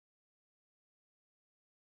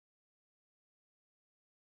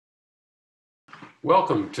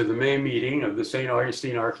Welcome to the May meeting of the St.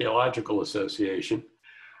 Augustine Archaeological Association.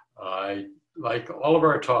 Like all of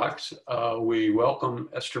our talks, we welcome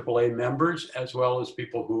SAAA members as well as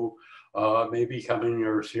people who may be coming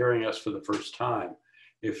or hearing us for the first time.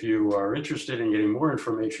 If you are interested in getting more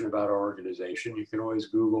information about our organization, you can always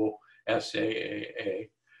Google SAAA.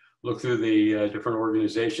 Look through the different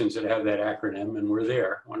organizations that have that acronym, and we're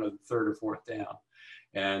there, one of the third or fourth down.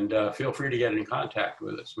 And feel free to get in contact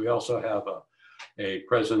with us. We also have a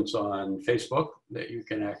presence on Facebook that you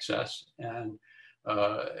can access, and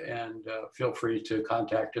feel free to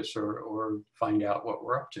contact us or find out what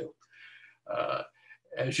we're up to.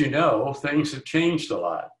 As you know, things have changed a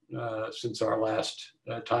lot since our last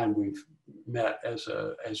time we've met as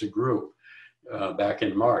a group back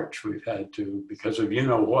in March. We've had to, because of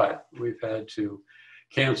you-know-what, we've had to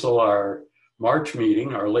cancel our March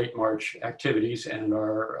meeting, our late March activities, and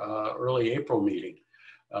our early April meeting.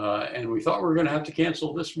 And we thought we were going to have to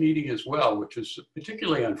cancel this meeting as well, which is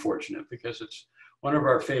particularly unfortunate because it's one of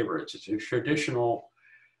our favorites. It's a traditional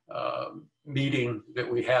meeting that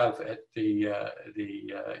we have at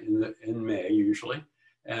in May usually,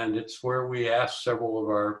 and it's where we ask several of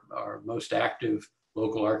our most active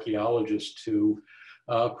local archaeologists to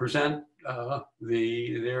present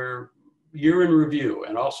their year in review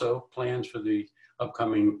and also plans for the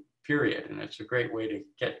upcoming period. And it's a great way to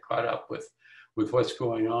get caught up with what's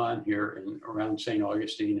going on here around St.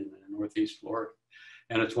 Augustine and in Northeast Florida.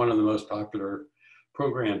 And it's one of the most popular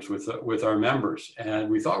programs with our members. And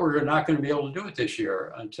we thought we were not going to be able to do it this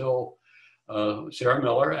year until Sarah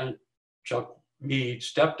Miller and Chuck Meade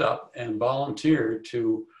stepped up and volunteered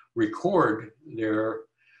to record their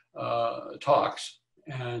talks,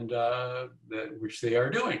 and which they are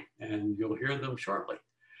doing, and you'll hear them shortly.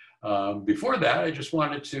 Before that, I just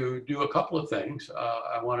wanted to do a couple of things.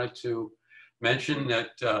 I wanted to mention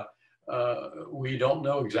that we don't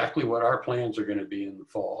know exactly what our plans are going to be in the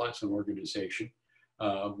fall as an organization.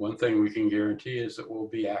 One thing we can guarantee is that we'll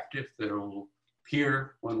be active, that it will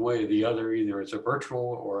appear one way or the other, either as a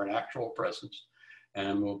virtual or an actual presence.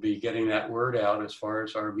 And we'll be getting that word out as far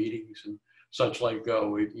as our meetings and such like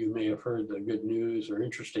go. You may have heard the good news or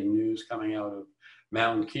interesting news coming out of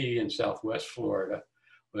Mountain Key in Southwest Florida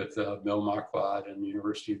with Bill Marquardt and the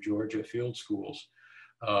University of Georgia Field Schools,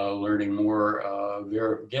 learning more,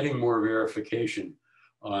 getting more verification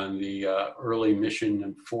on the early mission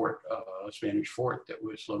and fort, Spanish fort that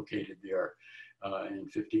was located there in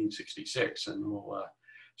 1566. And we'll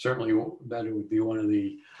certainly, that would be one of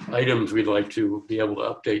the items we'd like to be able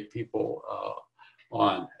to update people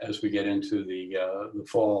on as we get into the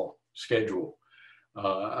fall schedule.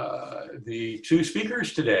 The two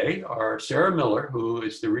speakers today are Sarah Miller, who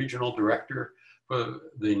is the regional director for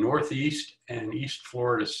the Northeast and East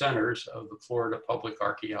Florida centers of the Florida Public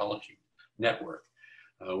Archaeology Network.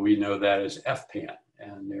 We know that as FPAN,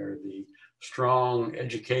 and they're the strong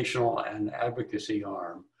educational and advocacy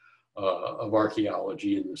arm of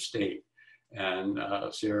archaeology in the state. And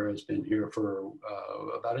Sarah has been here for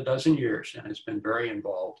about a dozen years and has been very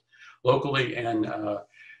involved locally and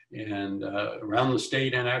around the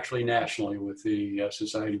state and actually nationally with the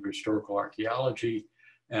Society of Historical Archaeology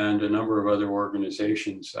and a number of other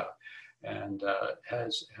organizations, and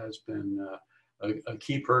has been a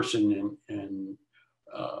key person in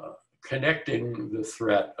connecting the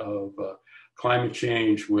threat of climate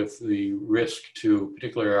change with the risk to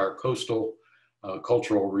particularly our coastal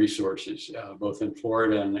cultural resources, both in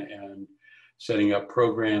Florida and setting up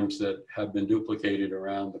programs that have been duplicated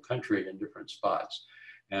around the country in different spots.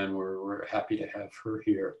 And we're happy to have her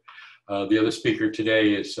here. The other speaker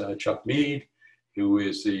today is Chuck Meade, who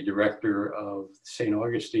is the director of St.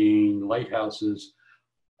 Augustine Lighthouse's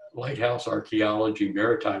Lighthouse Archaeology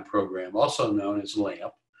Maritime program, also known as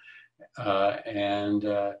LAMP.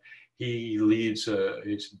 He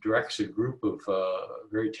directs a group of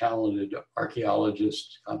very talented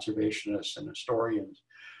archaeologists, conservationists, and historians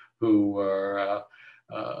who are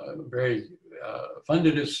very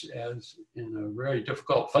funded as in a very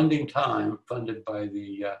difficult funding time, funded by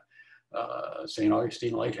the St.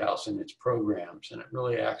 Augustine Lighthouse and its programs. And it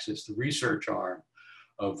really acts as the research arm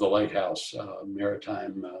of the Lighthouse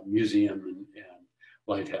Maritime Museum and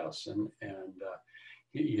Lighthouse.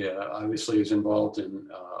 He obviously is involved in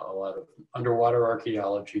a lot of underwater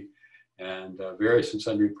archaeology and various and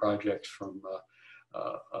sundry projects from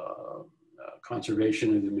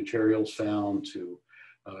conservation of the materials found to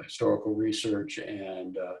historical research,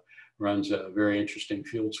 and runs very interesting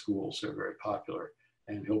field schools that are very popular.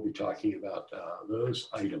 And he'll be talking about those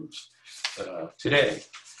items today.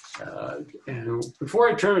 And before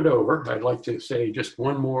I turn it over, I'd like to say just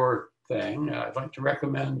one more thing. I'd like to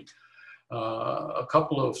recommend a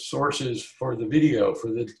couple of sources for the video,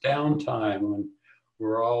 for the downtime when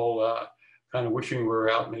we're all kind of wishing we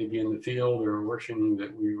were out maybe in the field or wishing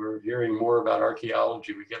that we were hearing more about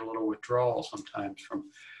archaeology. We get a little withdrawal sometimes from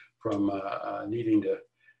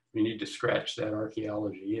we need to scratch that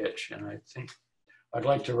archaeology itch. And I think I'd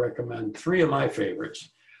like to recommend 3 of my favorites.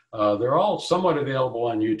 They're all somewhat available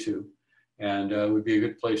on YouTube and would be a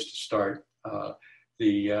good place to start.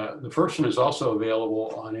 The first one is also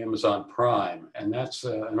available on Amazon Prime, and that's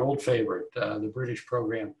an old favorite, the British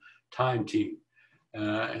program Time Team.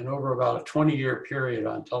 And over about a 20-year period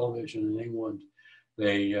on television in England,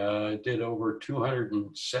 they did over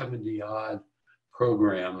 270 odd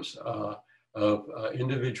programs of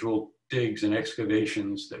individual digs and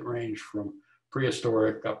excavations that range from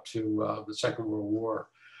prehistoric up to the Second World War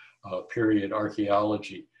period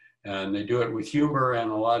archaeology. And they do it with humor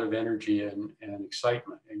and a lot of energy and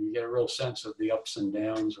excitement. And you get a real sense of the ups and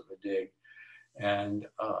downs of a dig. And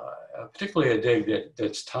particularly a dig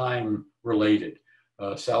that's time related.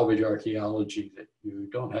 Salvage archaeology that you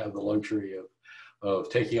don't have the luxury of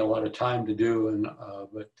taking a lot of time to do,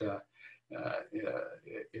 but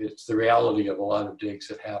it's the reality of a lot of digs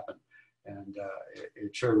that happen. And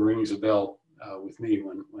it sure rings a bell with me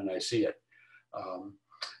when I see it.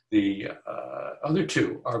 The other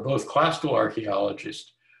 2 are both classical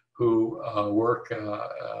archaeologists who work,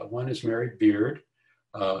 one is Mary Beard,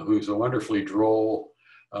 who's a wonderfully droll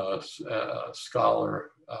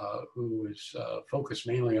scholar who is focused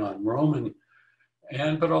mainly on Roman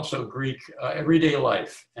but also Greek everyday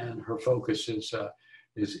life, and her focus is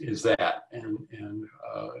that. And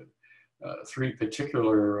 3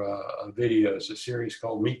 particular videos, a series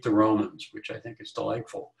called Meet the Romans, which I think is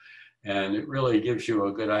delightful. And it really gives you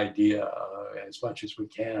a good idea, as much as we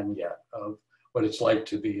can get, of what it's like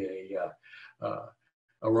to be a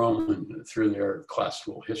Roman through their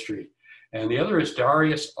classical history. And the other is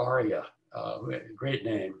Darius Arya, great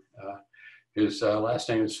name. His last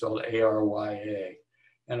name is spelled A-R-Y-A.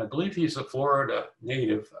 And I believe he's a Florida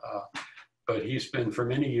native, but he's been for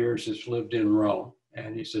many years has lived in Rome.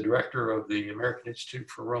 And he's the director of the American Institute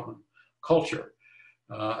for Roman Culture.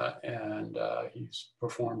 And he's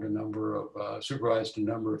performed supervised a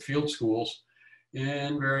number of field schools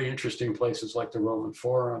in very interesting places like the Roman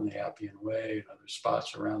Forum, the Appian Way, and other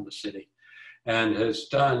spots around the city. And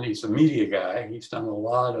he's a media guy. He's done a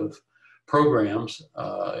lot of programs.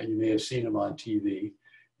 You may have seen him on TV.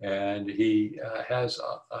 And he has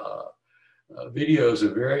videos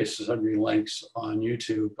of various sundry lengths on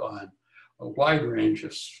YouTube on a wide range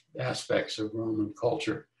of aspects of Roman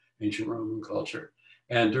culture, ancient Roman culture.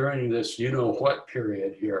 And during this you-know-what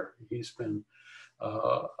period here, he's been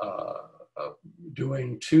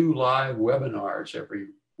doing 2 live webinars every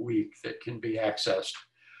week that can be accessed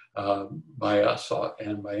by us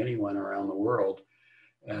and by anyone around the world.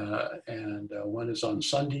 One is on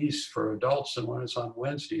Sundays for adults and one is on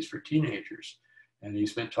Wednesdays for teenagers. And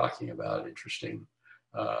he's been talking about interesting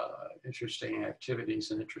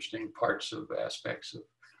activities and interesting parts of aspects of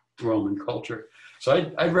Roman culture.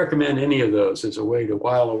 So I'd recommend any of those as a way to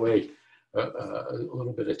while away a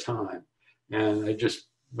little bit of time. And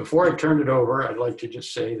before I turn it over, I'd like to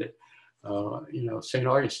just say that, St.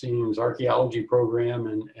 Augustine's archaeology program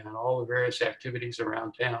and all the various activities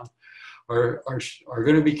around town are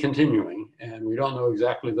going to be continuing. And we don't know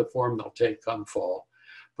exactly the form they'll take come fall,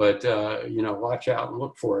 but, watch out and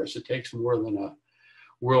look for us. It takes more than a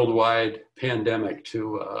worldwide pandemic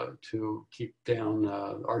to keep down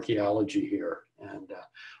archaeology here. And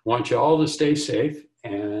want you all to stay safe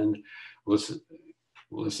and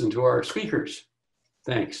listen to our speakers.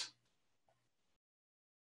 Thanks.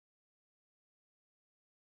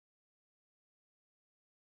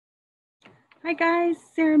 Hi guys,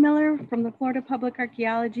 Sarah Miller from the Florida Public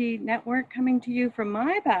Archaeology Network, coming to you from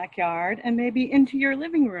my backyard and maybe into your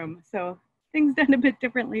living room. So things done a bit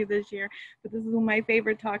differently this year, but this is one of my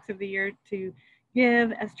favorite talks of the year to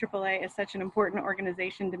give. SAAA is such an important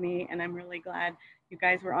organization to me, and I'm really glad you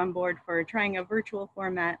guys were on board for trying a virtual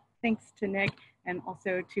format. Thanks to Nick and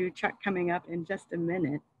also to Chuck coming up in just a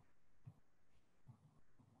minute.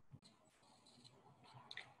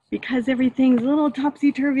 Because everything's a little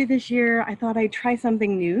topsy-turvy this year, I thought I'd try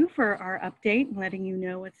something new for our update, letting you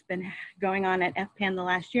know what's been going on at FPAN the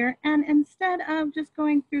last year. And instead of just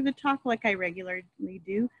going through the talk like I regularly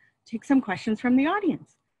do, take some questions from the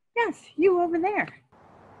audience. Yes, you over there.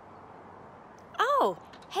 Oh,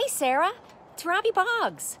 hey Sarah, it's Robbie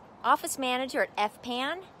Boggs, office manager at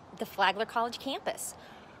FPAN, the Flagler College campus.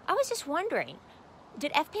 I was just wondering,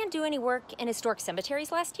 did FPAN do any work in historic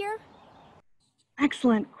cemeteries last year?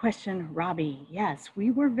 Excellent question, Robbie. Yes,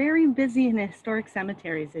 we were very busy in historic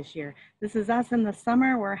cemeteries this year. This is us in the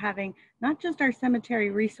summer. We're having not just our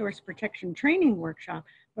cemetery resource protection training workshop,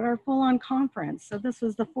 but our full-on conference. So this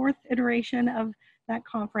was the 4th iteration of that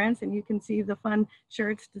conference, and you can see the fun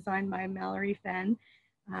shirts designed by Mallory Fenn.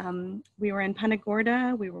 We were in Punta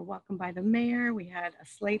Gorda. We were welcomed by the mayor. We had a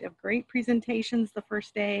slate of great presentations the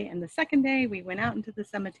first day, and the second day we went out into the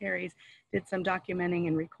cemeteries, did some documenting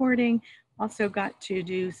and recording. Also got to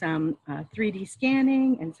do some 3D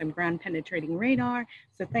scanning and some ground penetrating radar.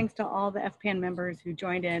 So thanks to all the FPAN members who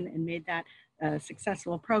joined in and made that a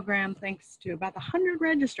successful program. Thanks to about 100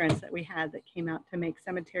 registrants that we had that came out to make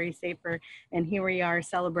cemeteries safer. And here we are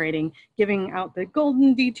celebrating, giving out the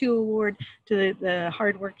Golden D2 Award to the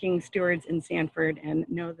hardworking stewards in Sanford, and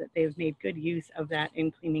know that they've made good use of that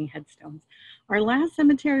in cleaning headstones. Our last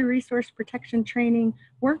cemetery resource protection training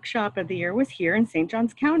workshop of the year was here in St.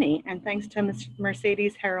 Johns County. And thanks to Ms.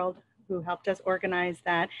 Mercedes Harold, who helped us organize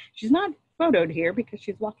that. She's not photoed here because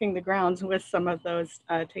she's walking the grounds with some of those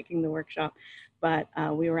taking the workshop. But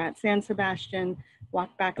we were at San Sebastian,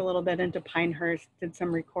 walked back a little bit into Pinehurst, did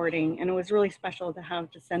some recording, and it was really special to have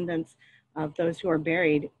descendants of those who are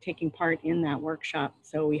buried taking part in that workshop.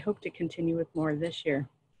 So we hope to continue with more this year.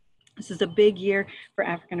 This is a big year for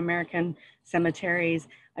African American cemeteries.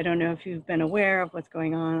 I don't know if you've been aware of what's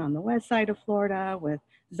going on the west side of Florida with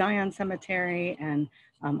Zion Cemetery, and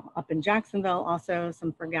up in Jacksonville, also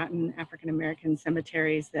some forgotten African American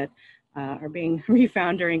cemeteries that are being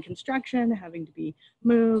refound during construction, having to be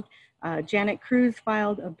moved. Janet Cruz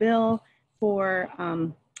filed a bill for,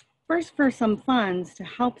 first for some funds to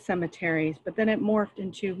help cemeteries, but then it morphed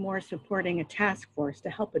into more supporting a task force to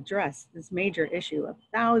help address this major issue of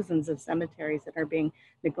thousands of cemeteries that are being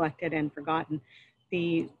neglected and forgotten.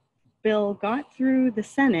 The bill got through the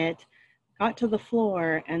Senate, got to the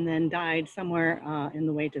floor, and then died somewhere in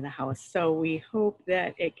the way to the House. So we hope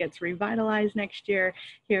that it gets revitalized next year.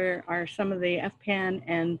 Here are some of the FPAN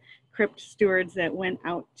and crypt stewards that went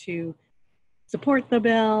out to support the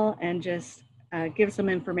bill and just give some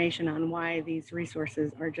information on why these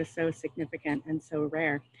resources are just so significant and so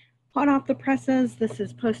rare. Hot off the presses, this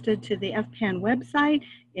is posted to the FPAN website.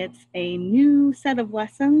 It's a new set of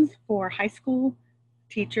lessons for high school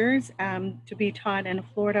teachers to be taught in a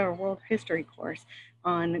Florida or world history course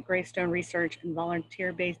on gravestone research and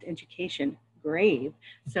volunteer-based education, GRAVE.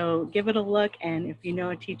 So give it a look, and if you know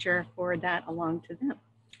a teacher, forward that along to them.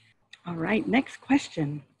 All right, next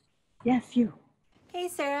question. Yes, you. Hey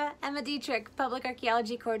Sarah, Emma Dietrich, Public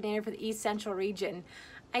Archaeology Coordinator for the East Central Region.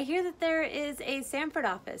 I hear that there is a Sanford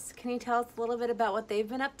office. Can you tell us a little bit about what they've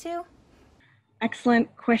been up to?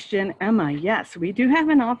 Excellent question, Emma. Yes, we do have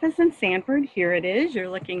an office in Sanford. Here it is, you're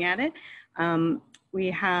looking at it. We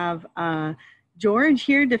have George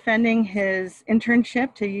here defending his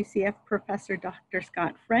internship to UCF professor Dr.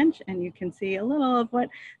 Scott French, and you can see a little of what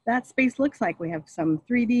that space looks like. We have some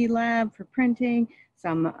 3D lab for printing,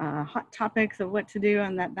 some hot topics of what to do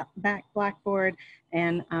on that back blackboard,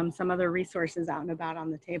 and some other resources out and about on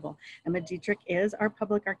the table. Emma Dietrich is our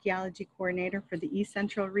public archaeology coordinator for the East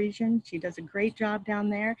Central region. She does a great job down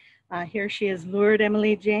there. Here she has lured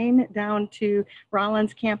Emily Jane down to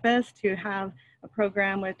Rollins campus to have a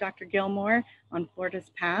program with Dr. Gilmore on Florida's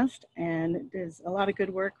past, and does a lot of good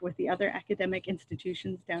work with the other academic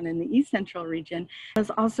institutions down in the East Central region. She is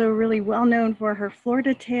also really well known for her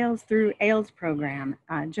Florida Tales Through Ales program.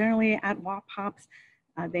 Generally at WAPOPs,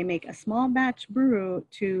 they make a small batch brew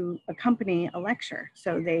to accompany a lecture.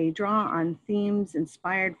 So they draw on themes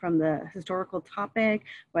inspired from the historical topic,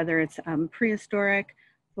 whether it's prehistoric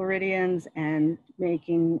Floridians and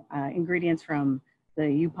making ingredients from the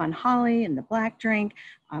Yupon holly and the black drink.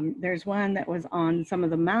 There's one that was on some of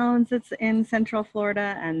the mounds that's in Central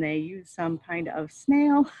Florida, and they used some kind of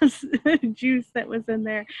snail juice that was in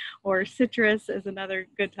there, or citrus is another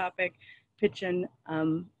good topic, pitching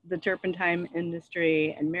the turpentine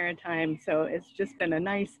industry and maritime. So it's just been a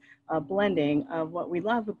nice blending of what we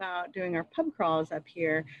love about doing our pub crawls up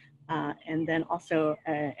here, and then also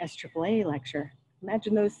a SAAA lecture.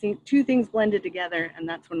 Imagine those two things blended together, and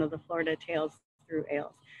that's one of the Florida Tales Through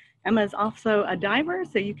Ales. Emma's also a diver,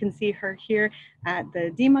 so you can see her here at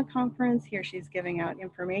the DEMA conference. Here she's giving out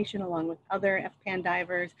information along with other FPAN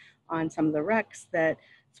divers on some of the wrecks that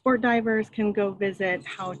sport divers can go visit,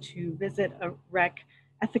 how to visit a wreck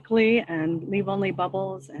ethically and leave only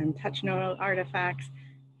bubbles and touch no artifacts,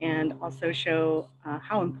 and also show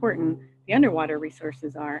how important the underwater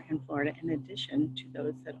resources are in Florida, in addition to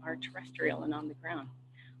those that are terrestrial and on the ground.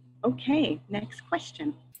 Okay, next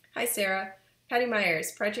question. Hi Sarah, Patty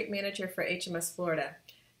Myers, Project Manager for HMS Florida.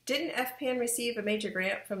 Didn't FPAN receive a major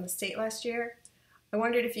grant from the state last year? I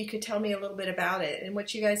wondered if you could tell me a little bit about it and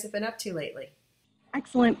what you guys have been up to lately.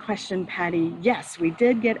 Excellent question, Patty. Yes, we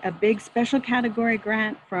did get a big special category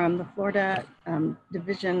grant from the Florida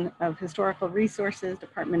Division of Historical Resources,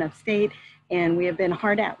 Department of State, and we have been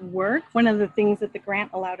hard at work. One of the things that the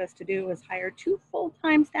grant allowed us to do was hire 2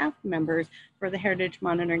 full-time staff members for the Heritage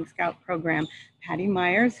Monitoring Scout Program, Patty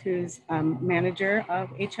Myers, who's manager of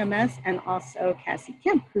HMS, and also Cassie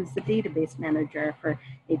Kemp, who's the database manager for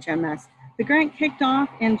HMS. The grant kicked off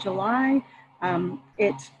in July.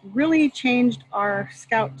 It really changed our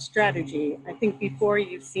scout strategy. I think before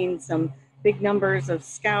you've seen some big numbers of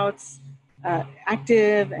scouts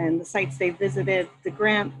active and the sites they visited. The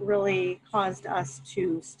grant really caused us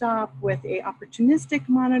to stop with a opportunistic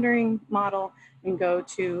monitoring model and go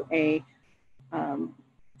to a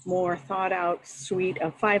more thought out suite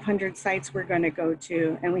of 500 sites we're going to go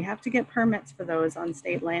to, and we have to get permits for those on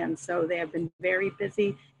state land. So they have been very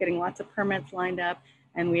busy getting lots of permits lined up.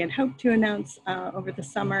 And we had hoped to announce over the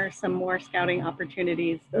summer some more scouting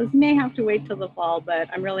opportunities. Those may have to wait till the fall, but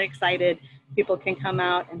I'm really excited. People can come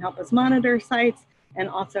out and help us monitor sites and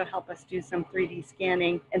also help us do some 3D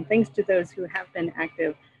scanning. And thanks to those who have been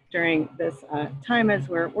active during this time as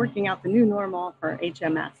we're working out the new normal for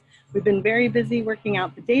HMS. We've been very busy working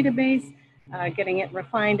out the database, getting it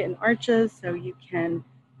refined in arches so you can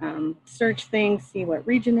search things, see what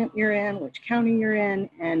region you're in, which county you're in,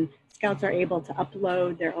 and Scouts are able to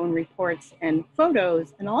upload their own reports and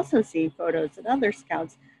photos, and also see photos that other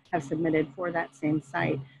Scouts have submitted for that same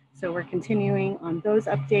site. So we're continuing on those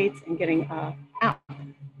updates and getting app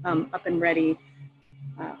up and ready,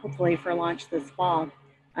 hopefully for launch this fall.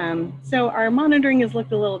 So our monitoring has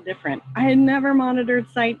looked a little different. I had never monitored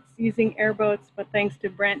sites using airboats, but thanks to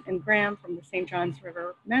Brent and Graham from the St. Johns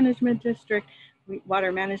River Management District,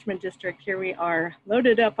 Water Management District, here we are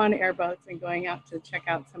loaded up on airboats and going out to check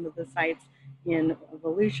out some of the sites in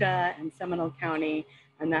Volusia and Seminole County,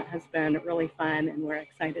 and that has been really fun, and we're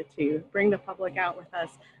excited to bring the public out with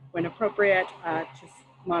us when appropriate to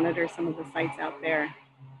monitor some of the sites out there.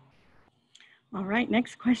 All right,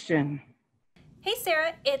 next question. Hey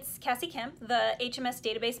Sarah, it's Cassie Kemp, the HMS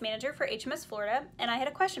Database Manager for HMS Florida, and I had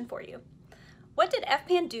a question for you. What did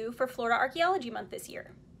FPAN do for Florida Archaeology Month this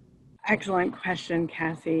year? Excellent question,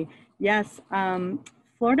 Cassie. Yes,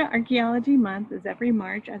 Florida Archaeology Month is every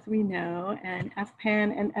March, as we know, and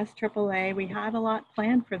FPAN and SAAA, we had a lot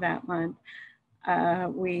planned for that month.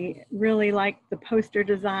 We really liked the poster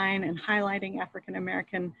design and highlighting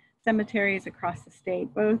African-American cemeteries across the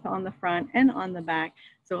state, both on the front and on the back.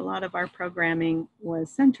 So a lot of our programming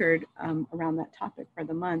was centered around that topic for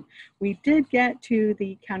the month. We did get to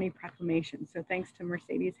the county proclamation. So thanks to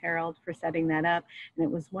Mercedes Herald for setting that up. And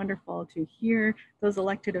it was wonderful to hear those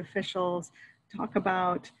elected officials talk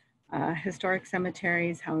about historic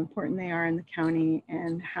cemeteries, how important they are in the county,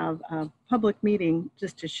 and have a public meeting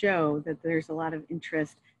just to show that there's a lot of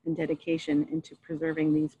interest and dedication into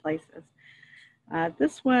preserving these places.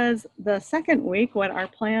 This was the second week. What our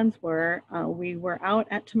plans were, we were out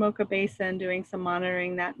at Tomoka Basin doing some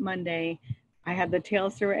monitoring that Monday. I had the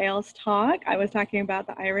Tales Through Ales talk. I was talking about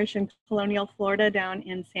the Irish and colonial Florida down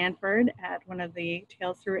in Sanford at one of the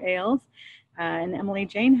Tales Through Ales. And Emily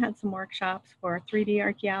Jane had some workshops for 3D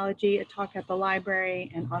archaeology, a talk at the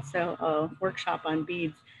library, and also a workshop on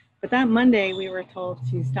beads. But that Monday, we were told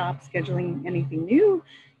to stop scheduling anything new.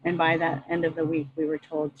 And by that end of the week, we were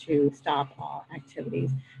told to stop all activities.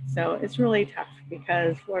 So it's really tough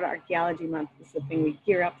because Florida Archaeology Month is the thing we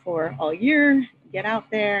gear up for all year, get out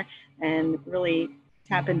there and really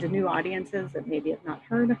tap into new audiences that maybe have not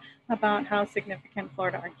heard about how significant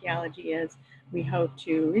Florida archaeology is. We hope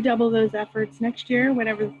to redouble those efforts next year,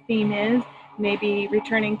 whatever the theme is, maybe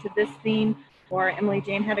returning to this theme, or Emily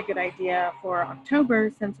Jane had a good idea for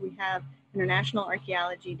October, since we have International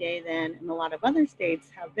Archaeology Day then, and a lot of other states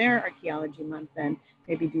have their Archaeology Month then,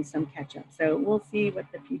 maybe do some catch up. So we'll see what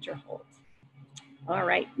the future holds. All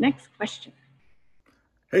right, next question.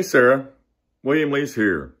 Hey Sarah, William Lees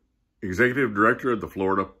here, Executive Director of the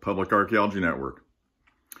Florida Public Archaeology Network.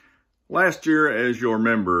 Last year, as you'll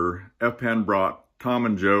remember, FPAN brought Tom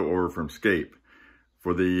and Joe over from SCAPE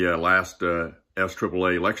for the last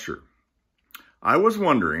SAAA lecture. I was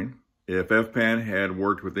wondering if FPAN had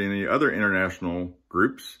worked with any other international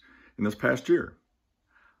groups in this past year.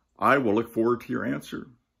 I will look forward to your answer.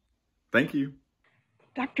 Thank you.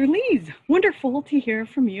 Dr. Lees, wonderful to hear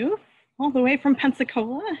from you all the way from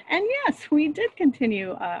Pensacola. And yes, we did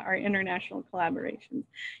continue our international collaborations.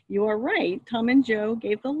 You are right, Tom and Joe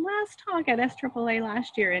gave the last talk at SAAA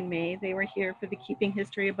last year in May. They were here for the Keeping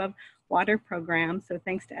History Above Water program. So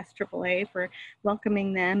thanks to SAAA for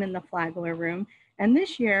welcoming them in the Flagler Room. And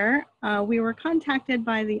this year, we were contacted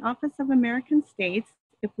by the Office of American States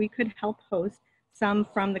if we could help host some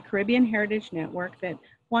from the Caribbean Heritage Network that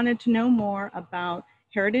wanted to know more about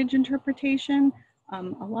heritage interpretation.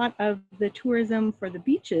 A lot of the tourism for the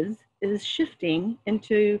beaches is shifting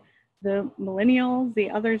into the millennials, the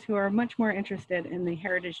others who are much more interested in the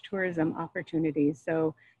heritage tourism opportunities.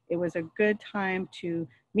 So it was a good time to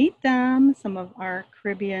meet them, some of our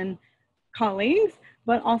Caribbean colleagues,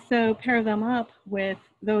 but also pair them up with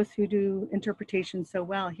those who do interpretation so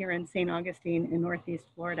well here in St. Augustine in Northeast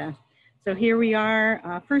Florida. So here we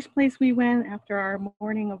are. First place we went after our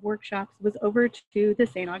morning of workshops was over to the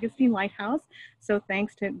St. Augustine Lighthouse. So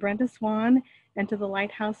thanks to Brenda Swan and to the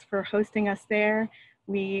Lighthouse for hosting us there.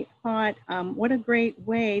 We thought, what a great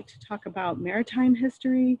way to talk about maritime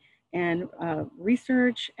history and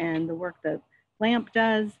research and the work that LAMP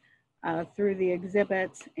does through the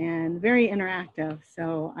exhibits, and very interactive.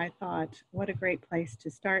 So I thought, what a great place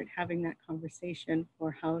to start having that conversation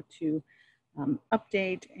for how to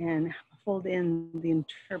update and fold in the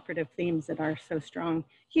interpretive themes that are so strong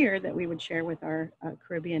here that we would share with our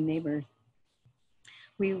Caribbean neighbors.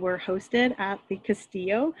 We were hosted at the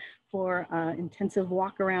Castillo for intensive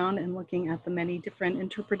walk around and looking at the many different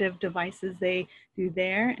interpretive devices they do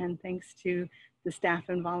there. And thanks to the staff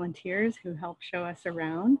and volunteers who helped show us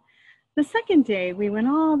around. The second day, we went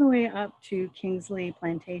all the way up to Kingsley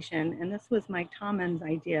Plantation. And this was Mike Tommen's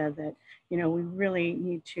idea that, you know, we really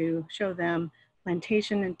need to show them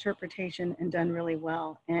plantation interpretation and done really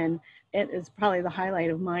well. And it is probably the highlight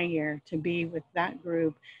of my year to be with that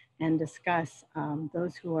group and discuss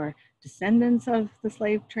those who are descendants of the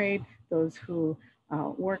slave trade, those who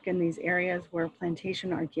work in these areas where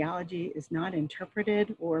plantation archaeology is not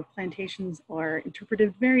interpreted, or plantations are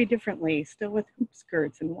interpreted very differently, still with hoop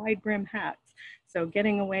skirts and wide brim hats. So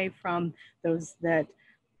getting away from those that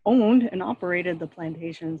owned and operated the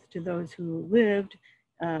plantations to those who lived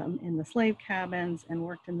in the slave cabins and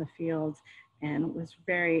worked in the fields, and it was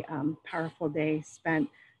very powerful day spent.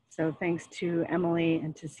 So thanks to Emily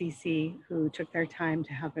and to Cece, who took their time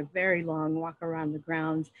to have a very long walk around the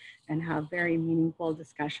grounds and have very meaningful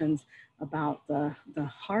discussions about the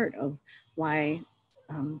heart of why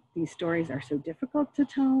these stories are so difficult to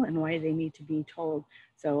tell and why they need to be told.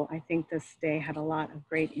 So I think this day had a lot of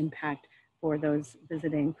great impact for those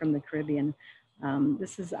visiting from the Caribbean.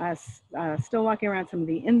 This is us still walking around some of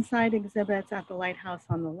the inside exhibits at the Lighthouse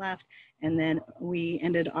on the left. And then we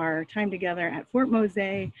ended our time together at Fort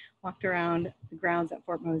Mose, walked around the grounds at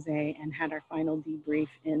Fort Mose, and had our final debrief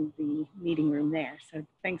in the meeting room there. So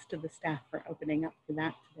thanks to the staff for opening up for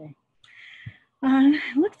that today.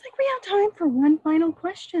 Looks like we have time for one final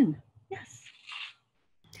question. Yes.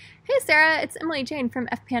 Hey Sarah, it's Emily Jane from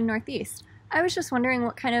FPAN Northeast. I was just wondering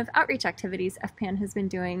what kind of outreach activities FPAN has been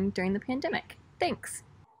doing during the pandemic. Thanks.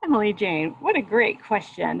 Emily Jane, what a great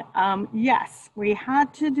question. Yes, we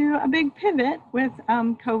had to do a big pivot with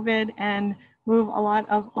COVID and move a lot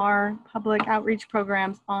of our public outreach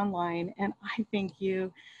programs online. And I think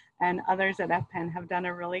you and others at FPAN have done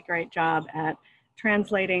a really great job at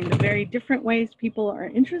translating the very different ways people are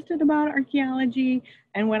interested about archaeology.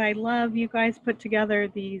 And what I love, you guys put together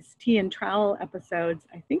these tea and trowel episodes.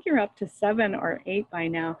 I think you're up to 7 or 8 by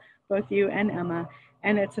now, both you and Emma.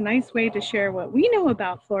 And it's a nice way to share what we know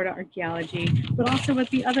about Florida archaeology, but also what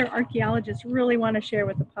the other archaeologists really want to share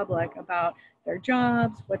with the public about their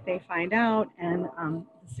jobs, what they find out, and the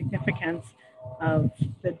significance of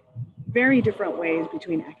the very different ways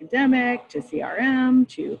between academic to CRM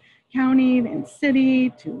to county and city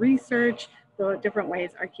to research, the different ways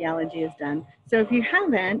archaeology is done. So if you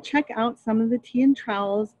haven't, check out some of the Tea and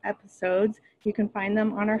Trowels episodes. You can find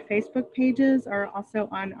them on our Facebook pages or also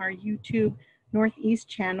on our YouTube Northeast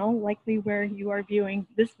channel, likely where you are viewing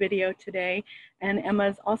this video today. And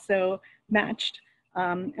Emma's also matched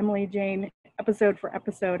Emily Jane episode for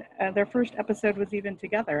episode. Their first episode was even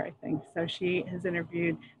together, I think. So she has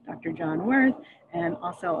interviewed Dr. John Worth and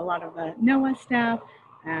also a lot of the NOAA staff.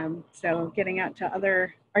 So getting out to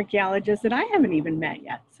other archaeologists that I haven't even met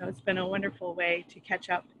yet. So it's been a wonderful way to catch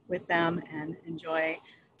up with them and enjoy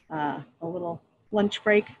a little lunch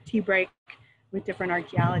break, tea break with different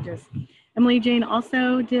archaeologists. Emily Jane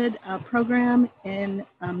also did a program in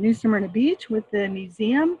New Smyrna Beach with the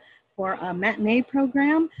museum for a matinee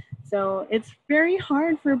program. So it's very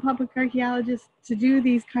hard for public archaeologists to do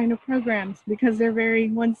these kind of programs because they're very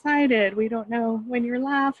one-sided. We don't know when you're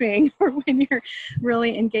laughing or when you're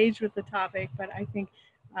really engaged with the topic. But I think,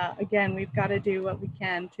 again, we've got to do what we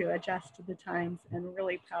can to adjust to the times, and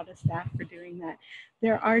really proud of staff for doing that.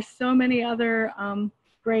 There are so many other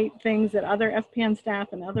great things that other FPAN staff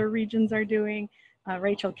and other regions are doing.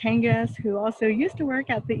 Rachel Kangas, who also used to work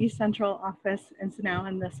at the East Central office and is now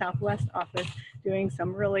in the Southwest office doing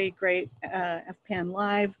some really great FPAN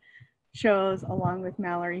Live shows along with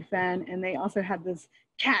Mallory Fenn. And they also had this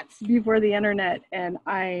Cats Before the Internet, and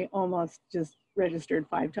I almost just registered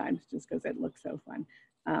 5 times just because it looked so fun.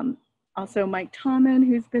 Also Mike Tommen,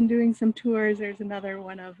 who's been doing some tours. There's another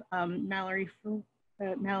one of Mallory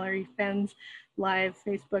Fenn's live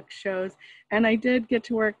Facebook shows. And I did get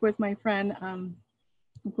to work with my friend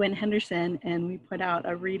Gwen Henderson, and we put out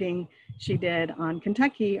a reading she did on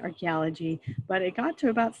Kentucky archaeology, but it got to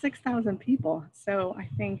about 6,000 people. So I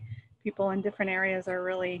think people in different areas are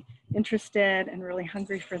really interested and really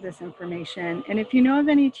hungry for this information. And if you know of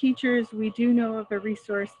any teachers, we do know of a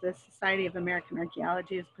resource. The Society of American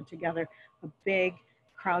Archaeology has put together a big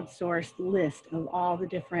crowdsourced list of all the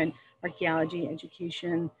different archaeology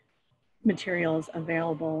education materials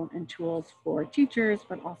available and tools for teachers,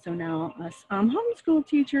 but also now us homeschool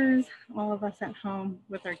teachers, all of us at home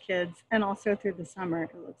with our kids, and also through the summer.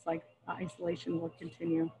 It looks like isolation will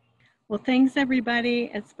continue. Well, thanks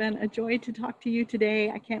everybody. It's been a joy to talk to you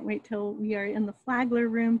today. I can't wait till we are in the Flagler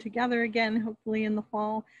room together again, hopefully in the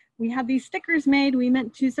fall. We have these stickers made. We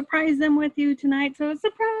meant to surprise them with you tonight. So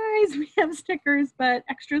surprise, we have stickers, but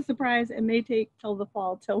extra surprise. It may take till the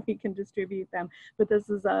fall till we can distribute them. But this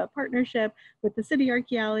is a partnership with the City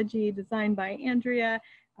Archaeology, designed by Andrea,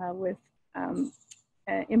 with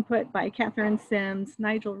input by Catherine Sims.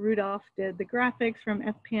 Nigel Rudolph did the graphics from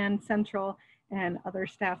FPAN Central, and other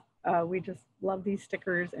staff. We just love these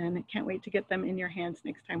stickers and can't wait to get them in your hands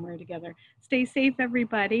next time we're together. Stay safe,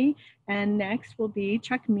 everybody. And next will be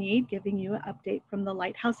Chuck Meade giving you an update from the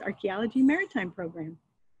Lighthouse Archaeology Maritime program.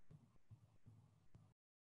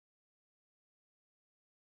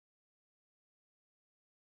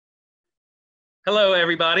 Hello,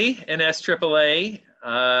 everybody, in SAAA.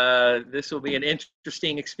 This will be an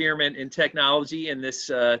interesting experiment in technology in this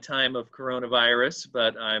time of coronavirus,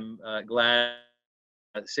 but I'm glad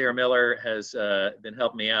Sarah Miller has been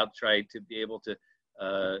helping me out, try to be able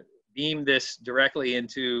to beam this directly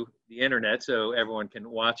into the internet so everyone can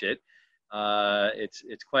watch it.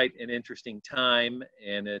 It's quite an interesting time,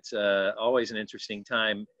 and it's always an interesting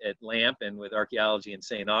time at LAMP and with archaeology in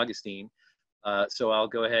St. Augustine. So I'll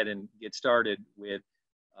go ahead and get started with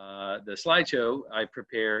the slideshow I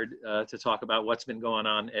prepared to talk about what's been going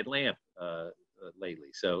on at LAMP lately.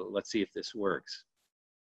 So let's see if this works.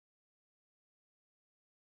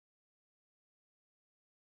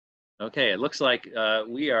 Okay, it looks like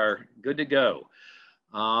we are good to go.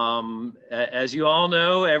 As you all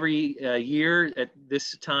know, every year at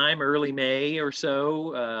this time, early May or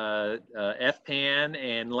so, FPAN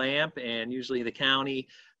and LAMP and usually the county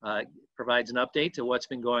provides an update to what's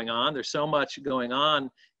been going on. There's so much going on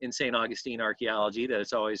in St. Augustine archaeology that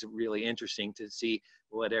it's always really interesting to see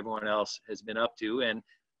what everyone else has been up to. And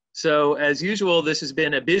so, as usual, this has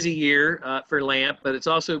been a busy year for LAMP, but it's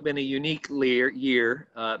also been a unique year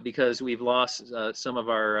because we've lost some of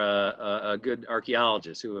our good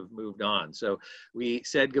archaeologists who have moved on. So we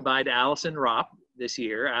said goodbye to Allison Ropp this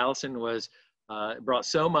year. Allison was brought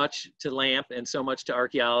so much to LAMP and so much to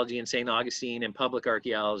archaeology in St. Augustine and public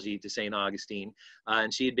archaeology to St. Augustine.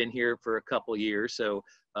 And she had been here for a couple years, so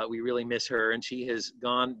we really miss her. And she has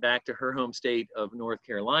gone back to her home state of North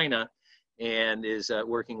Carolina and is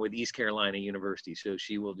working with East Carolina University. So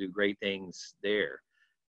she will do great things there.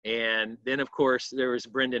 And then, of course, there was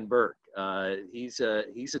Brendan Burke. He's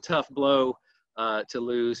a tough blow to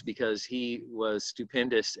lose because he was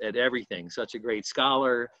stupendous at everything. Such a great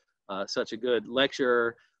scholar, such a good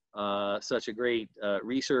lecturer, such a great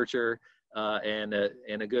researcher, and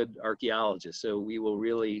a good archaeologist. So we will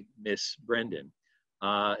really miss Brendan.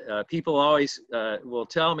 People always will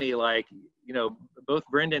tell me, like, you know, both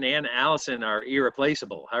Brendan and Allison are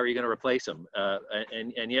irreplaceable. How are you going to replace them?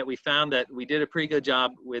 And yet we found that we did a pretty good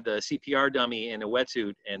job with a CPR dummy and a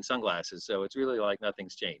wetsuit and sunglasses. So it's really like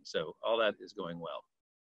nothing's changed. So all that is going well.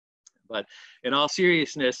 But in all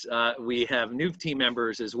seriousness, we have new team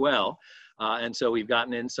members as well. And so we've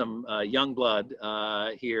gotten in some young blood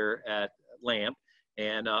here at LAMP.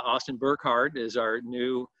 And Austin Burkhardt is our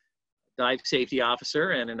new dive safety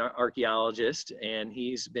officer and an archaeologist, and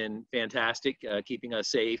he's been fantastic keeping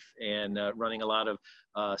us safe and running a lot of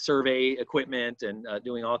survey equipment and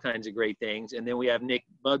doing all kinds of great things. And then we have Nick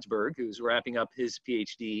Budsberg, who's wrapping up his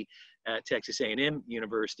PhD at Texas A&M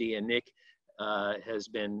University, and Nick has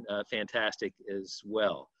been fantastic as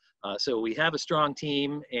well. So we have a strong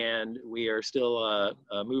team, and we are still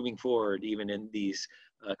moving forward even in these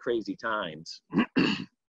crazy times.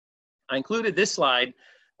 I included this slide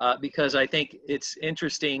because I think it's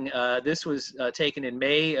interesting. This was taken in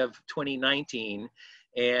May of 2019,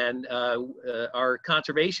 and our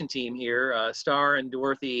conservation team here, Star and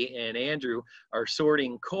Dorothy and Andrew, are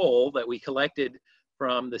sorting coal that we collected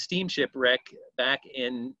from the steamship wreck back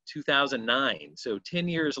in 2009. So 10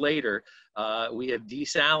 years later, we have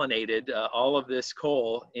desalinated all of this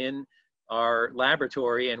coal in our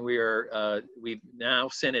laboratory, and we've now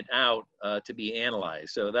sent it out to be analyzed.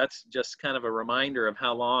 So that's just kind of a reminder of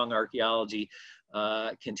how long archaeology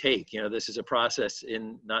can take. You know, this is a process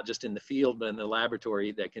not just in the field, but in the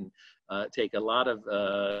laboratory that can take a lot of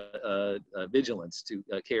vigilance to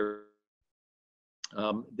carry.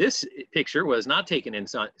 This picture was not taken in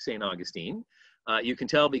St. Augustine. You can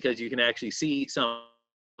tell because you can actually see some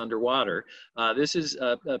underwater. This is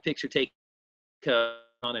a picture taken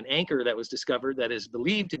on an anchor that was discovered that is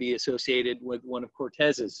believed to be associated with one of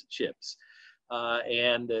Cortez's ships.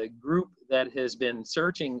 And the group that has been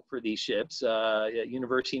searching for these ships, at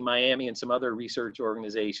University of Miami and some other research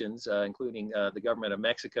organizations, including the government of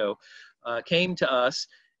Mexico, came to us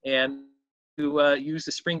and to use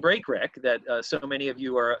the spring break wreck that so many of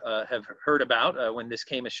you have heard about when this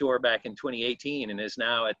came ashore back in 2018 and is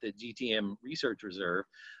now at the GTM Research Reserve.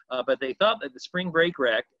 But they thought that the spring break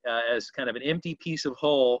wreck, as kind of an empty piece of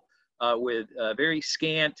hull with very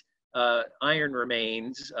scant iron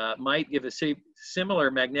remains, might give a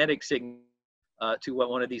similar magnetic signal to what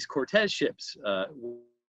one of these Cortez ships look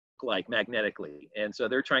like magnetically. And so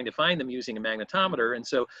they're trying to find them using a magnetometer. And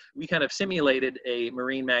so we kind of simulated a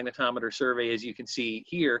marine magnetometer survey, as you can see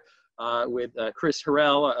here, with Chris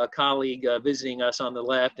Harrell, a colleague visiting us on the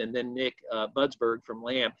left, and then Nick Budsberg from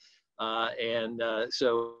LAMP.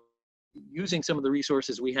 So using some of the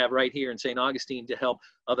resources we have right here in St. Augustine to help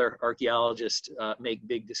other archaeologists make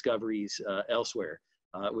big discoveries elsewhere,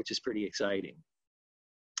 which is pretty exciting.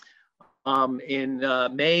 In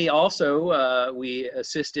May also, we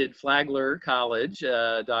assisted Flagler College,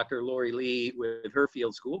 Dr. Lori Lee, with her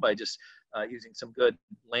field school by just using some good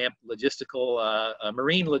LAMP logistical,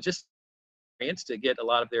 marine logistics experience to get a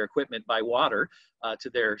lot of their equipment by water to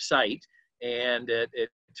their site. And it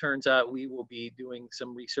turns out we will be doing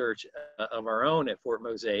some research of our own at Fort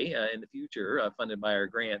Mose in the future, funded by our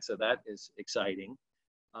grant, so that is exciting.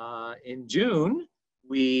 In June,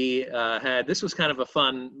 we this was kind of a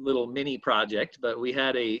fun little mini project, but we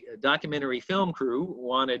had a documentary film crew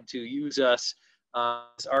wanted to use us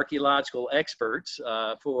as archaeological experts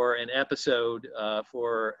for an episode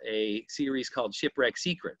for a series called Shipwreck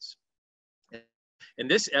Secrets. In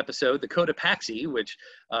this episode, the Cotopaxi, which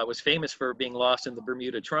was famous for being lost in the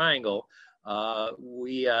Bermuda Triangle,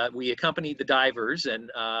 we accompanied the divers, and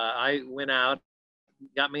I went out,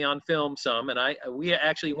 got me on film some, and we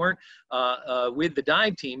actually weren't with the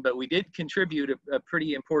dive team, but we did contribute a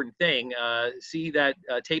pretty important thing. See that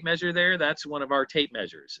tape measure there? That's one of our tape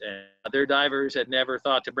measures. And their divers had never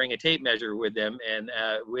thought to bring a tape measure with them, and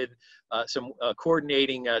with some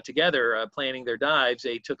coordinating together, planning their dives,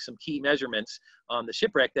 they took some key measurements on the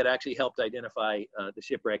shipwreck that actually helped identify the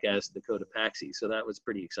shipwreck as the Cotopaxi. So that was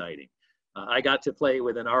pretty exciting. I got to play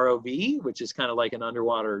with an ROV, which is kind of like an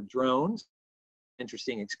underwater drone.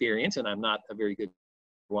 Interesting experience, and I'm not a very good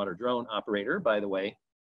water drone operator, by the way.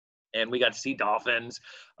 And we got to see dolphins.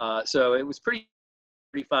 So it was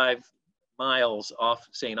 35 miles off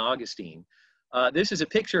St. Augustine. This is a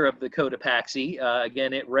picture of the Cotopaxi.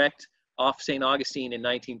 Again, it wrecked off St. Augustine in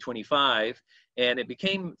 1925, and it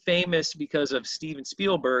became famous because of Steven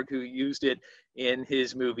Spielberg, who used it in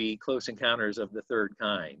his movie Close Encounters of the Third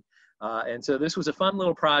Kind. And so this was a fun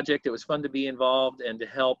little project. It was fun to be involved and to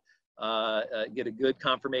help get a good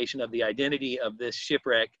confirmation of the identity of this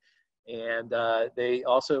shipwreck. And they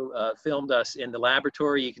also filmed us in the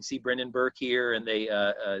laboratory. You can see Brendan Burke here, and they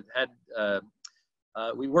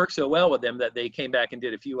we worked so well with them that they came back and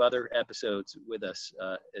did a few other episodes with us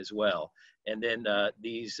as well. And then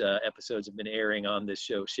these episodes have been airing on this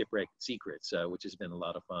show, Shipwreck Secrets, which has been a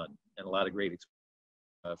lot of fun and a lot of great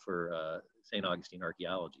experience for St. Augustine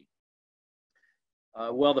archaeology.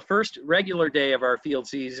 Well, the first regular day of our field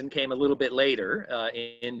season came a little bit later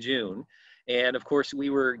in June. And of course, we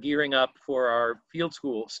were gearing up for our field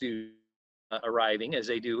school students arriving, as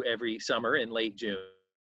they do every summer in late June.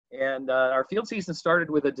 And our field season started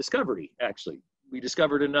with a discovery, actually. We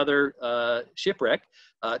discovered another shipwreck.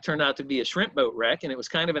 Turned out to be a shrimp boat wreck, and it was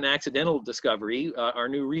kind of an accidental discovery. Our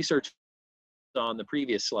new research on the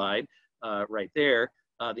previous slide right there,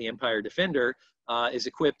 the Empire Defender, is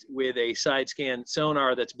equipped with a side scan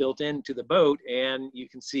sonar that's built into the boat, and you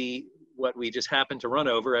can see what we just happened to run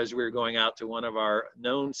over as we were going out to one of our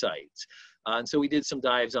known sites. And so we did some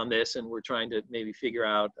dives on this, and we're trying to maybe figure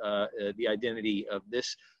out the identity of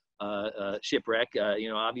this shipwreck. You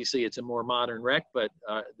know, obviously it's a more modern wreck, but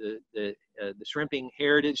the shrimping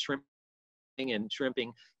heritage,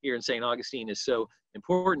 shrimping here in St. Augustine is so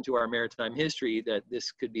important to our maritime history that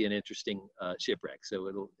this could be an interesting shipwreck. So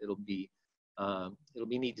it'll be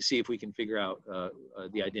neat to see if we can figure out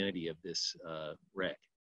the identity of this wreck.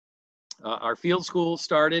 Our field school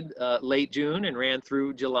started late June and ran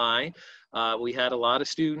through July. We had a lot of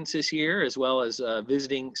students this year, as well as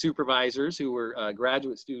visiting supervisors who were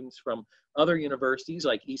graduate students from other universities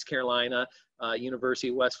like East Carolina, University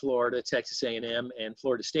of West Florida, Texas A&M, and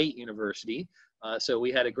Florida State University. So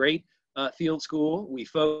we had a great field school. We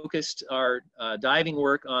focused our diving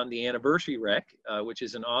work on the anniversary wreck, which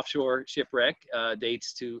is an offshore shipwreck,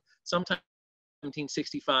 dates to sometime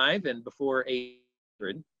 1765 and before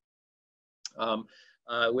 800.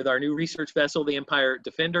 With our new research vessel, the Empire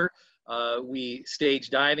Defender, we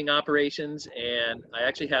staged diving operations, and I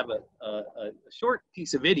actually have a short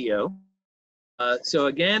piece of video. So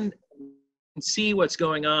again, you can see what's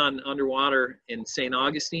going on underwater in St.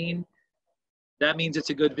 Augustine. That means it's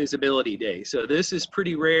a good visibility day. So this is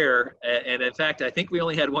pretty rare, and in fact, I think we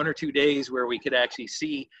only had 1 or 2 days where we could actually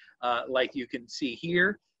see, like you can see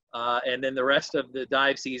here, and then the rest of the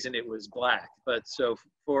dive season it was black. But so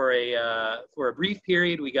for a brief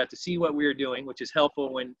period, we got to see what we were doing, which is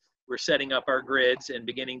helpful when we're setting up our grids and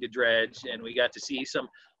beginning to dredge, and we got to see some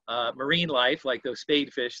marine life like those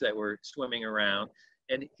spadefish that were swimming around.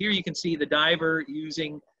 And here you can see the diver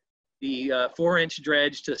using the 4-inch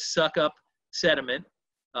dredge to suck up sediment,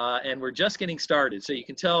 and we're just getting started. So you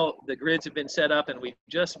can tell the grids have been set up, and we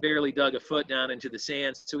just barely dug a foot down into the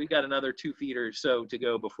sand. So we've got another 2 feet or so to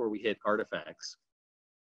go before we hit artifacts.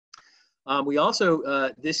 We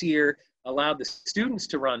also, this year, allowed the students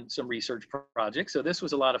to run some research projects. So this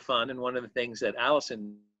was a lot of fun, and one of the things that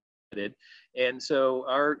Allison did. And so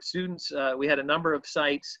our students, we had a number of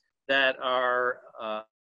sites that are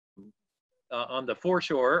on the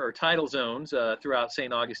foreshore or tidal zones throughout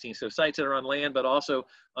St. Augustine. So sites that are on land, but also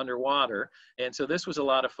underwater. And so this was a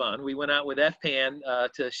lot of fun. We went out with FPAN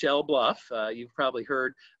to Shell Bluff. You've probably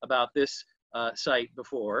heard about this site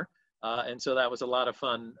before. And so that was a lot of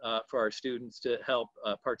fun for our students to help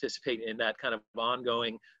participate in that kind of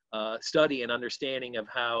ongoing study and understanding of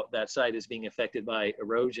how that site is being affected by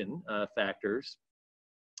erosion factors.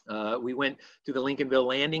 We went to the Lincolnville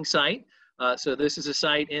landing site. So this is a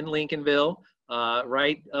site in Lincolnville,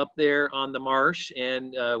 right up there on the marsh,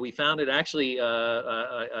 and we found it actually,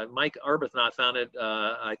 Mike Arbuthnot found it,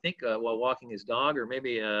 I think, while walking his dog, or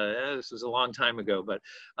maybe this was a long time ago, but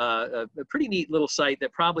a pretty neat little site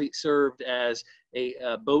that probably served as a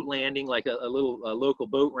boat landing, like a little local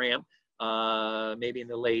boat ramp, maybe in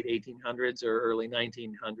the late 1800s or early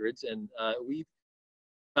 1900s, and we've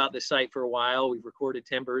about this site for a while. We've recorded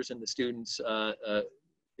timbers, and the students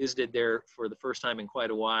visited there for the first time in quite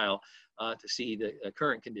a while to see the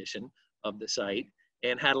current condition of the site,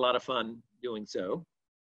 and had a lot of fun doing so.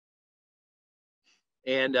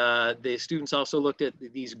 And the students also looked at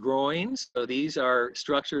these groins. So these are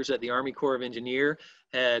structures that the Army Corps of Engineers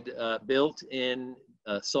had built in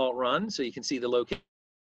Salt Run. So you can see the location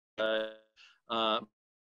on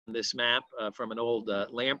this map from an old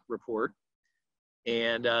LAMP report.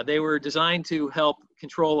 And they were designed to help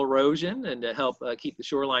control erosion and to help keep the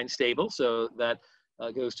shoreline stable. So that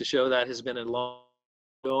goes to show that has been a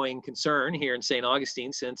long-going concern here in St.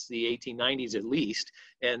 Augustine since the 1890s at least.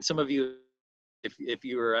 And some of you, if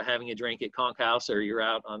you were having a drink at Conch House or you're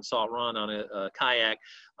out on Salt Run on a kayak,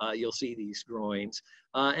 you'll see these groins.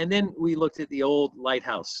 And then we looked at the old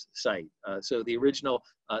lighthouse site. So the original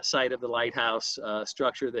site of the lighthouse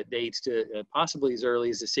structure that dates to possibly as early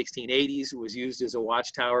as the 1680s, was used as a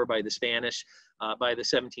watchtower by the Spanish by the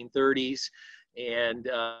 1730s. And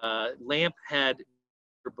LAMP had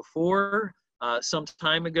before some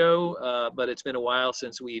time ago, but it's been a while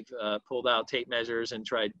since we've pulled out tape measures and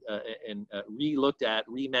tried and re-looked at,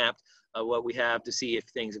 remapped what we have to see if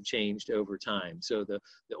things have changed over time. So the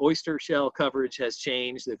oyster shell coverage has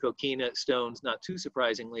changed. The coquina stones, not too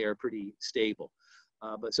surprisingly, are pretty stable.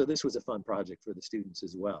 But so this was a fun project for the students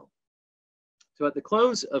as well. So at the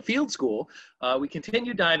close of field school, we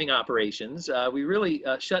continued diving operations. We really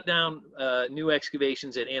shut down new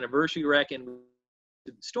excavations at Anniversary Wreck and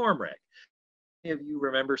Storm Wreck. Many of you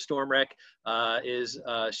remember Storm Wreck is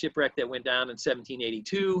a shipwreck that went down in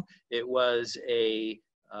 1782. It was a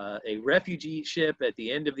refugee ship at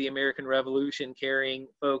the end of the American Revolution, carrying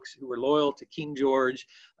folks who were loyal to King George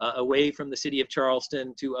away from the city of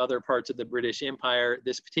Charleston to other parts of the British Empire.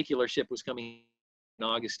 This particular ship was coming in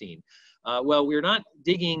Augustine. Well, we're not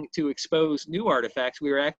digging to expose new artifacts.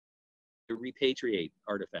 We are actually to repatriate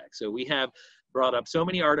artifacts. So we have brought up so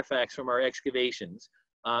many artifacts from our excavations.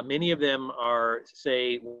 Many of them are,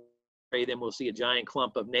 say, we'll see a giant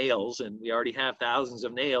clump of nails, and we already have thousands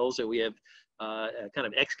of nails that we have kind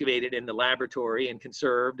of excavated in the laboratory and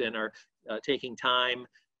conserved and are taking time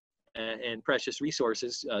and precious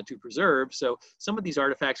resources to preserve. So some of these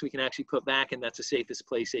artifacts we can actually put back, and that's the safest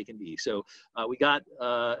place they can be. So we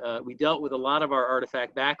dealt with a lot of our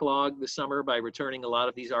artifact backlog this summer by returning a lot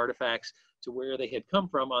of these artifacts to where they had come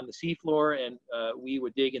from on the seafloor, and we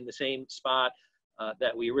would dig in the same spot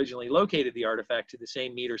that we originally located the artifact, to the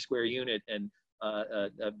same meter square unit, and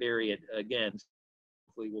bury it again.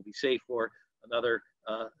 Hopefully we'll be safe for another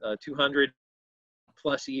 200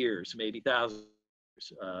 plus years, maybe thousands.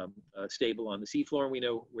 Stable on the seafloor, and we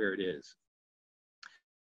know where it is.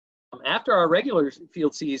 After our regular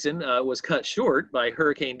field season was cut short by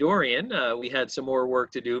Hurricane Dorian, we had some more work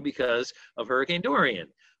to do because of Hurricane Dorian.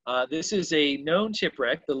 This is a known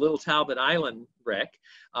shipwreck, the Little Talbot Island wreck.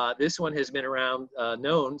 This one has been around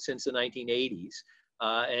known since the 1980s,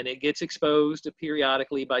 and it gets exposed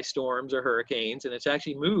periodically by storms or hurricanes, and it's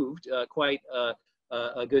actually moved quite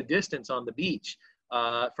a good distance on the beach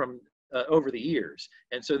from over the years.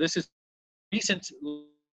 And so this is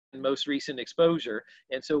most recent exposure.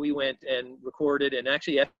 And so we went and recorded, and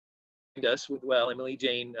actually us with, well, Emily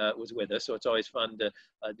Jane was with us. So it's always fun to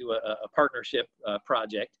do a partnership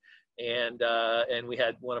project. And we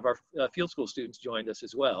had one of our field school students joined us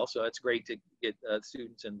as well. So it's great to get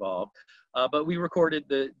students involved. But we recorded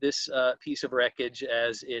this piece of wreckage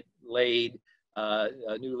as it laid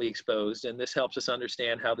newly exposed, and this helps us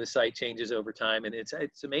understand how this site changes over time. And it's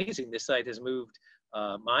amazing, this site has moved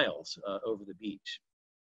miles over the beach.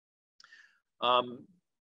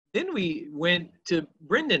 Then we went to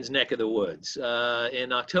Brendan's neck of the woods.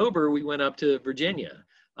 In October, we went up to Virginia,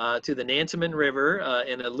 to the Nansemond River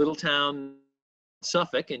in a little town,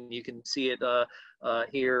 Suffolk, and you can see it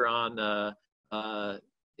here on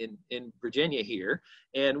in Virginia here.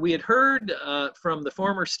 And we had heard from the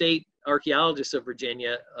former state archaeologists of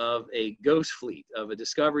Virginia of a ghost fleet, of a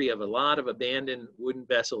discovery of a lot of abandoned wooden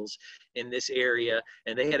vessels in this area.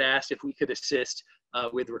 And they had asked if we could assist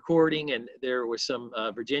with recording, and there was some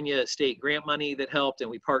Virginia state grant money that helped, and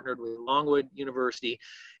we partnered with Longwood University.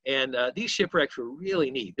 And these shipwrecks were really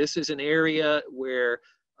neat. This is an area where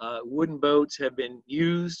wooden boats have been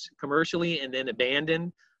used commercially and then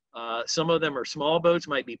abandoned. Some of them are small boats,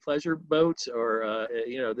 might be pleasure boats, or,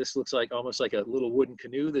 you know, this looks like almost like a little wooden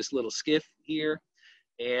canoe, this little skiff here.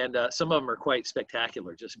 And some of them are quite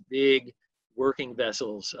spectacular, just big working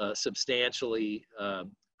vessels, substantially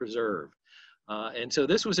preserved. And so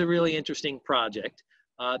this was a really interesting project.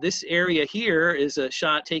 This area here is a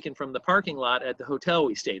shot taken from the parking lot at the hotel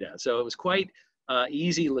we stayed at. So it was quite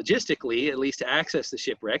easy logistically, at least to access the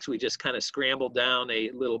shipwrecks. We just kind of scrambled down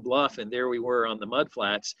a little bluff, and there we were on the mud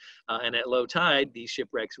flats. And at low tide, these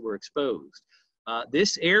shipwrecks were exposed.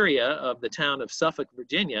 This area of the town of Suffolk,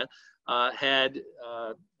 Virginia, had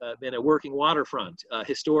been a working waterfront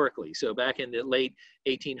historically. So back in the late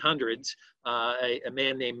 1800s, a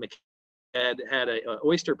man named had an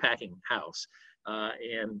oyster packing house.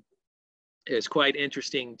 And it's quite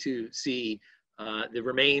interesting to see the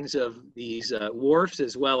remains of these wharfs,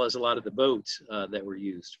 as well as a lot of the boats that were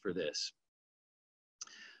used for this.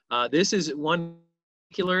 This is one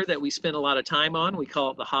particular that we spent a lot of time on. We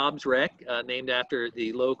call it the Hobbs wreck, named after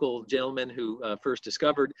the local gentleman who first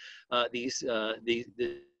discovered this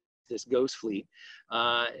ghost fleet.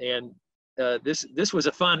 This was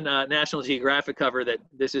a fun National Geographic cover. That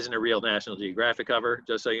this isn't a real National Geographic cover,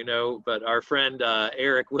 just so you know, but our friend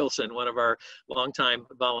Eric Wilson, one of our longtime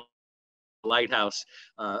volunteers, Lighthouse,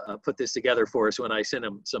 put this together for us when I sent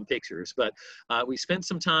him some pictures. But we spent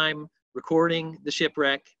some time recording the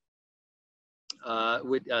shipwreck.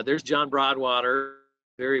 There's John Broadwater,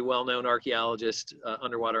 very well-known archaeologist,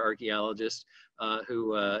 underwater archaeologist,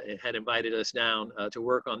 who had invited us down to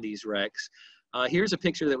work on these wrecks. Here's a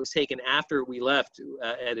picture that was taken after we left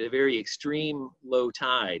at a very extreme low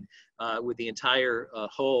tide, with the entire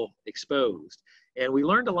hull exposed. And we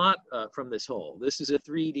learned a lot from this hull. This is a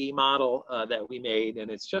 3D model that we made,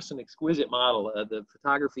 and it's just an exquisite model. The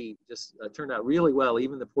photography just turned out really well,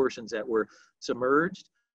 even the portions that were submerged.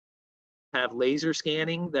 Have laser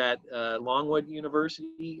scanning that Longwood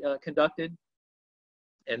University conducted.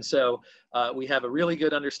 And so we have a really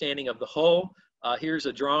good understanding of the hull. Here's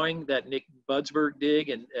a drawing that Nick Budsberg did,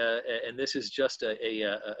 and this is just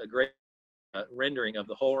a great rendering of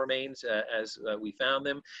the hull remains as we found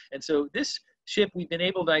them. And so this ship, we've been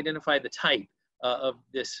able to identify the type of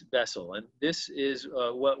this vessel. And this is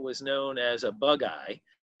what was known as a bug eye.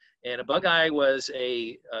 And a bug eye was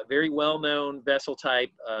a very well-known vessel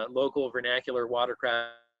type, local vernacular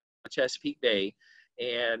watercraft, Chesapeake Bay.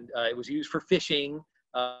 And it was used for fishing,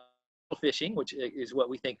 which is what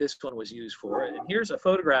we think this one was used for. And here's a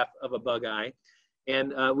photograph of a bug eye.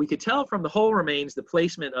 And we could tell from the hull remains the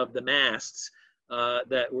placement of the masts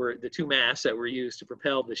that were the two masts that were used to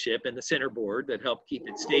propel the ship, and the center board that helped keep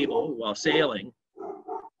it stable while sailing.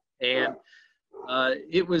 And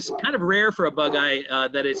it was kind of rare for a bug eye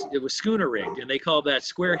that it was schooner rigged, and they called that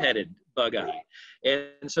square-headed bug eye.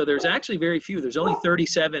 And so there's actually very few. There's only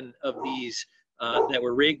 37 of these that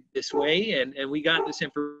were rigged this way, and we got this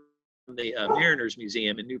information from the Mariners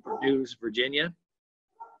Museum in Newport News, Virginia.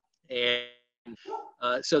 And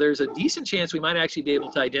so there's a decent chance we might actually be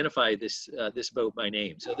able to identify this boat by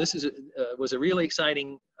name. So this was a really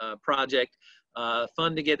exciting project,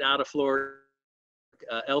 fun to get out of Florida,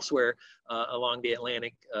 elsewhere along the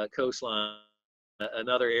Atlantic coastline,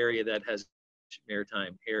 another area that has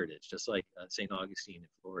maritime heritage, just like St. Augustine in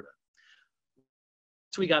Florida.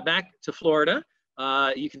 So we got back to Florida.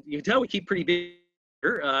 You can tell we keep pretty big.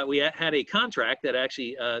 We had a contract that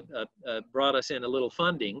actually brought us in a little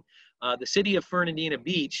funding. The city of Fernandina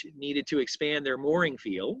Beach needed to expand their mooring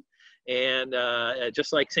field. And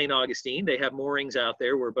just like St. Augustine, they have moorings out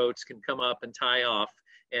there where boats can come up and tie off.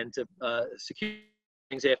 And to secure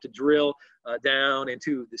things, they have to drill down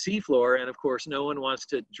into the seafloor. And of course, no one wants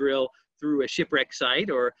to drill through a shipwreck site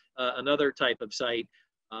or another type of site.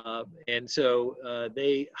 And so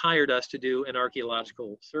they hired us to do an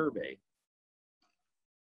archaeological survey.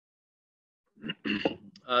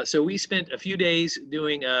 So we spent a few days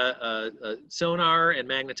doing sonar and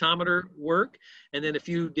magnetometer work, and then a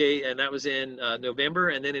few days, and that was in November,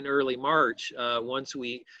 and then in early March, once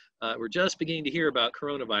we were just beginning to hear about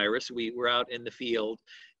coronavirus, we were out in the field,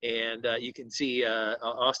 and you can see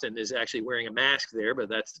Austin is actually wearing a mask there, but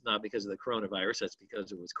that's not because of the coronavirus, that's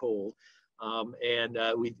because it was cold. And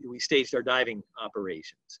we staged our diving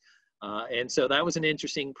operations. And so that was an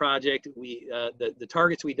interesting project. The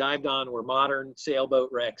targets we dived on were modern sailboat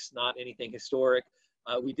wrecks, not anything historic.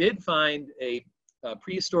 We did find a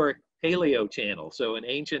prehistoric paleo channel, so an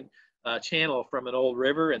ancient channel from an old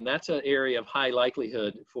river, and that's an area of high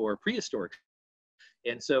likelihood for prehistoric.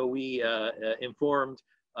 And so we informed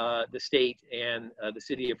the state and the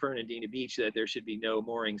city of Fernandina Beach that there should be no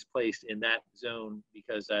moorings placed in that zone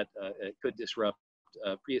because that could disrupt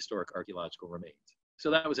prehistoric archaeological remains. So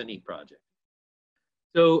that was a neat project.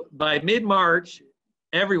 So by mid-March,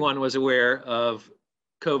 everyone was aware of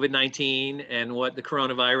COVID-19 and what the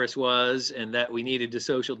coronavirus was, and that we needed to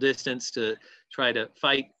social distance to try to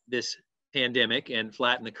fight this pandemic and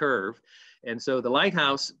flatten the curve. And so the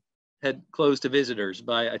Lighthouse had closed to visitors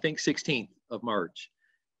by, I think, 16th of March.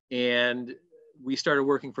 And we started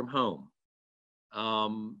working from home.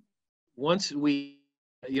 Once we,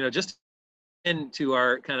 just into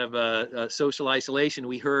our kind of social isolation,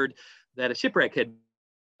 we heard that a shipwreck had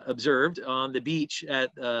observed on the beach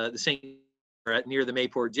at near the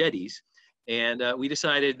Mayport jetties, and we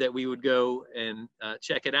decided that we would go and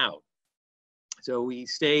check it out. So we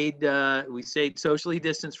stayed socially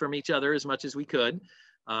distanced from each other as much as we could.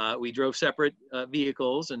 We drove separate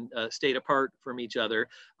vehicles and stayed apart from each other,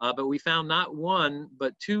 but we found not one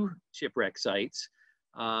but two shipwreck sites,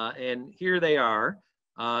 and here they are.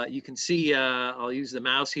 You can see, I'll use the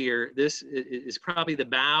mouse here, this is probably the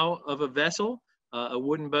bow of a vessel, a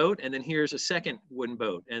wooden boat, and then here's a second wooden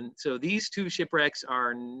boat. And so these two shipwrecks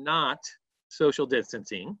are not social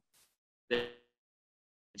distancing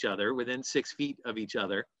each other, within 6 feet of each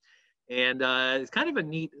other. And it's kind of a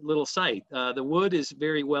neat little site. The wood is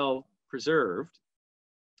very well preserved.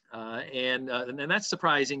 And that's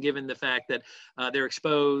surprising given the fact that they're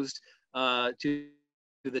exposed to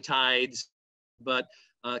the tides, but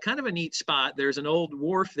kind of a neat spot. There's an old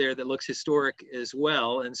wharf there that looks historic as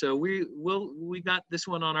well. And so we got this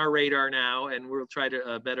one on our radar now, and we'll try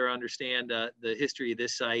to better understand the history of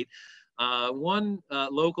this site. One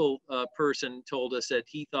local person told us that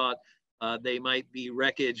he thought they might be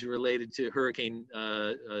wreckage related to Hurricane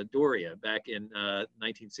Doria back in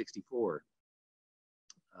 1964.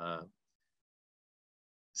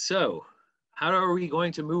 So how are we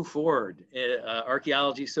going to move forward?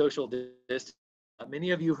 Archaeology social distance.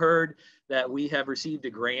 Many of you heard that we have received a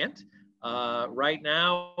grant. Right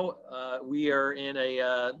now, we are in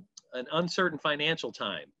an uncertain financial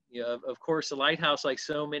time. Of course, the Lighthouse, like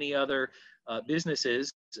so many other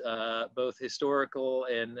businesses, both historical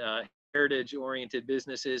and heritage-oriented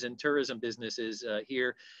businesses and tourism businesses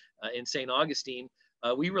here in St. Augustine,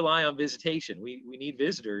 we rely on visitation. We need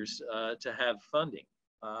visitors to have funding.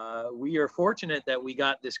 We are fortunate that we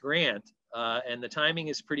got this grant, and the timing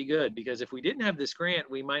is pretty good, because if we didn't have this grant,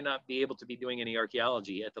 we might not be able to be doing any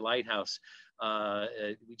archaeology at the Lighthouse.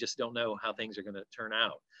 We just don't know how things are going to turn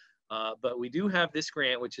out. But we do have this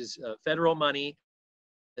grant, which is federal money,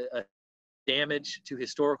 damage to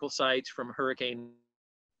historical sites from hurricane.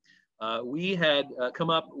 We had come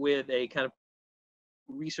up with a kind of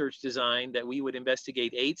research design that we would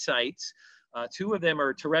investigate 8 sites. 2 of them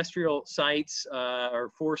are terrestrial sites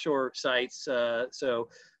or foreshore sites. So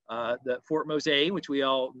the Fort Meide, which we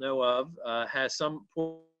all know of, has some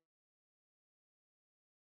portions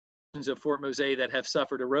of Fort Meide that have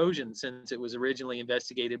suffered erosion since it was originally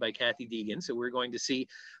investigated by Kathy Deegan. So we're going to see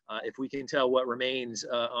if we can tell what remains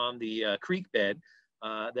on the creek bed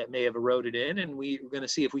that may have eroded in, and we're going to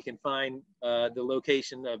see if we can find the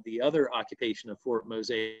location of the other occupation of Fort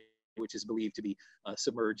Meide, which is believed to be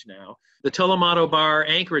submerged now. The Tolomato Bar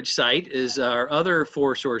anchorage site is our other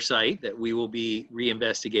foreshore site that we will be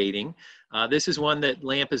reinvestigating. This is one that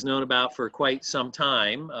LAMP has known about for quite some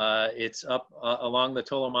time. It's up along the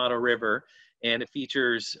Tolomato River, and it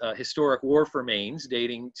features historic wharf remains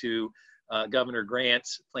dating to Governor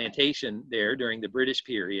Grant's plantation there during the British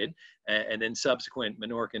period, and then subsequent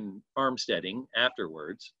Minorcan farmsteading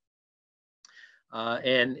afterwards.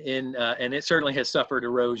 And it certainly has suffered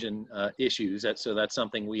erosion issues. So that's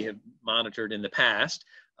something we have monitored in the past,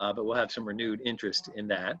 but we'll have some renewed interest in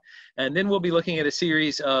that. And then we'll be looking at a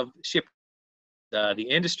series of ship, the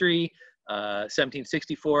industry,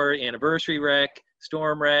 1764 anniversary wreck,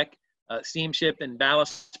 storm wreck, steamship and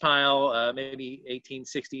ballast pile, maybe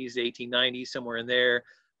 1860s, 1890s, somewhere in there.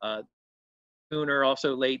 Schooner,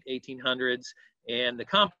 also late 1800s, and the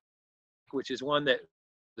Comp, which is one that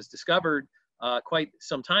was discovered quite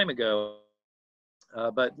some time ago,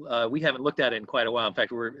 but we haven't looked at it in quite a while. In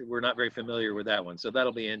fact, we're not very familiar with that one. So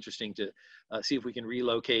that'll be interesting to see if we can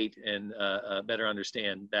relocate and better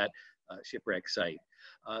understand that shipwreck site.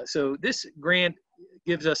 So this grant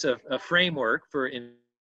gives us a framework for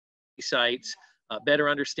sites, better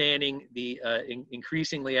understanding the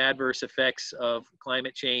increasingly adverse effects of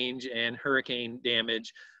climate change and hurricane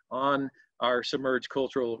damage on our submerged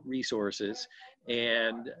cultural resources.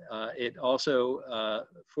 And it also,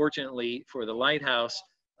 fortunately for the Lighthouse,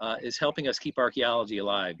 is helping us keep archaeology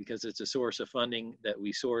alive, because it's a source of funding that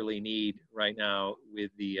we sorely need right now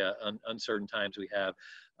with the uncertain times we have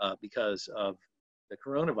because of the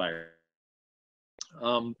coronavirus.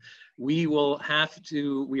 We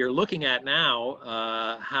are looking at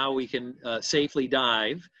now how we can safely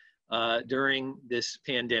dive during this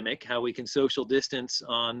pandemic, how we can social distance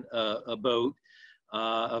on a boat.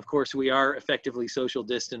 Of course, we are effectively social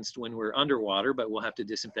distanced when we're underwater, but we'll have to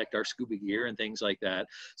disinfect our scuba gear and things like that.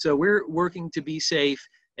 So we're working to be safe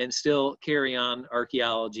and still carry on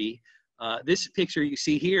archaeology. This picture you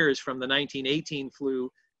see here is from the 1918 flu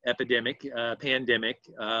epidemic, pandemic,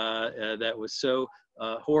 that was so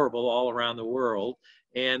horrible all around the world.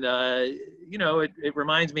 And, you know, it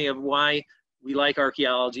reminds me of why we like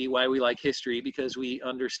archaeology, why we like history, because we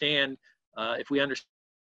understand, if we understand,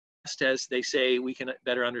 as they say, we can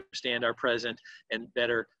better understand our present and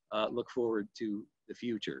better look forward to the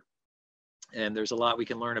future. And there's a lot we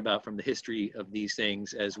can learn about from the history of these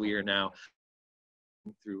things as we are now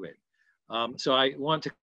through it. So I want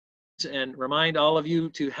to and remind all of you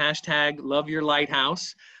to hashtag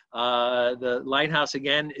 #LoveYourLighthouse. The Lighthouse,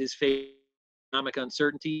 again, is facing economic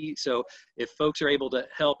uncertainty. So if folks are able to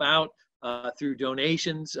help out through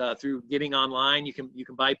donations, through getting online, you can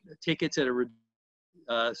buy tickets at a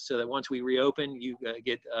so that once we reopen, you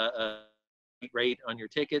get a rate on your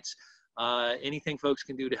tickets. Anything folks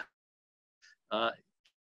can do to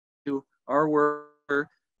do our work,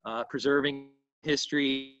 preserving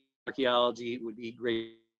history, archaeology would be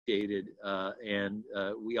great. And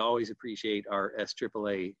we always appreciate our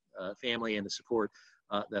SAAA family and the support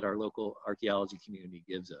that our local archaeology community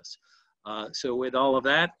gives us. So with all of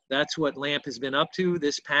that, that's what LAMP has been up to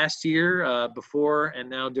this past year, before and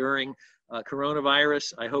now during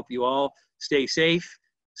coronavirus. I hope you all stay safe,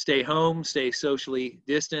 stay home, stay socially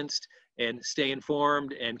distanced, and stay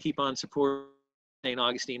informed, and keep on supporting St.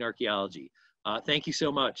 Augustine Archaeology. Thank you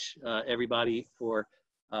so much, everybody, for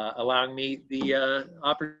allowing me the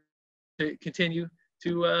opportunity to continue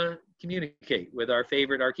to communicate with our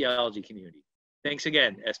favorite archaeology community. Thanks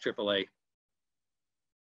again, SAAA.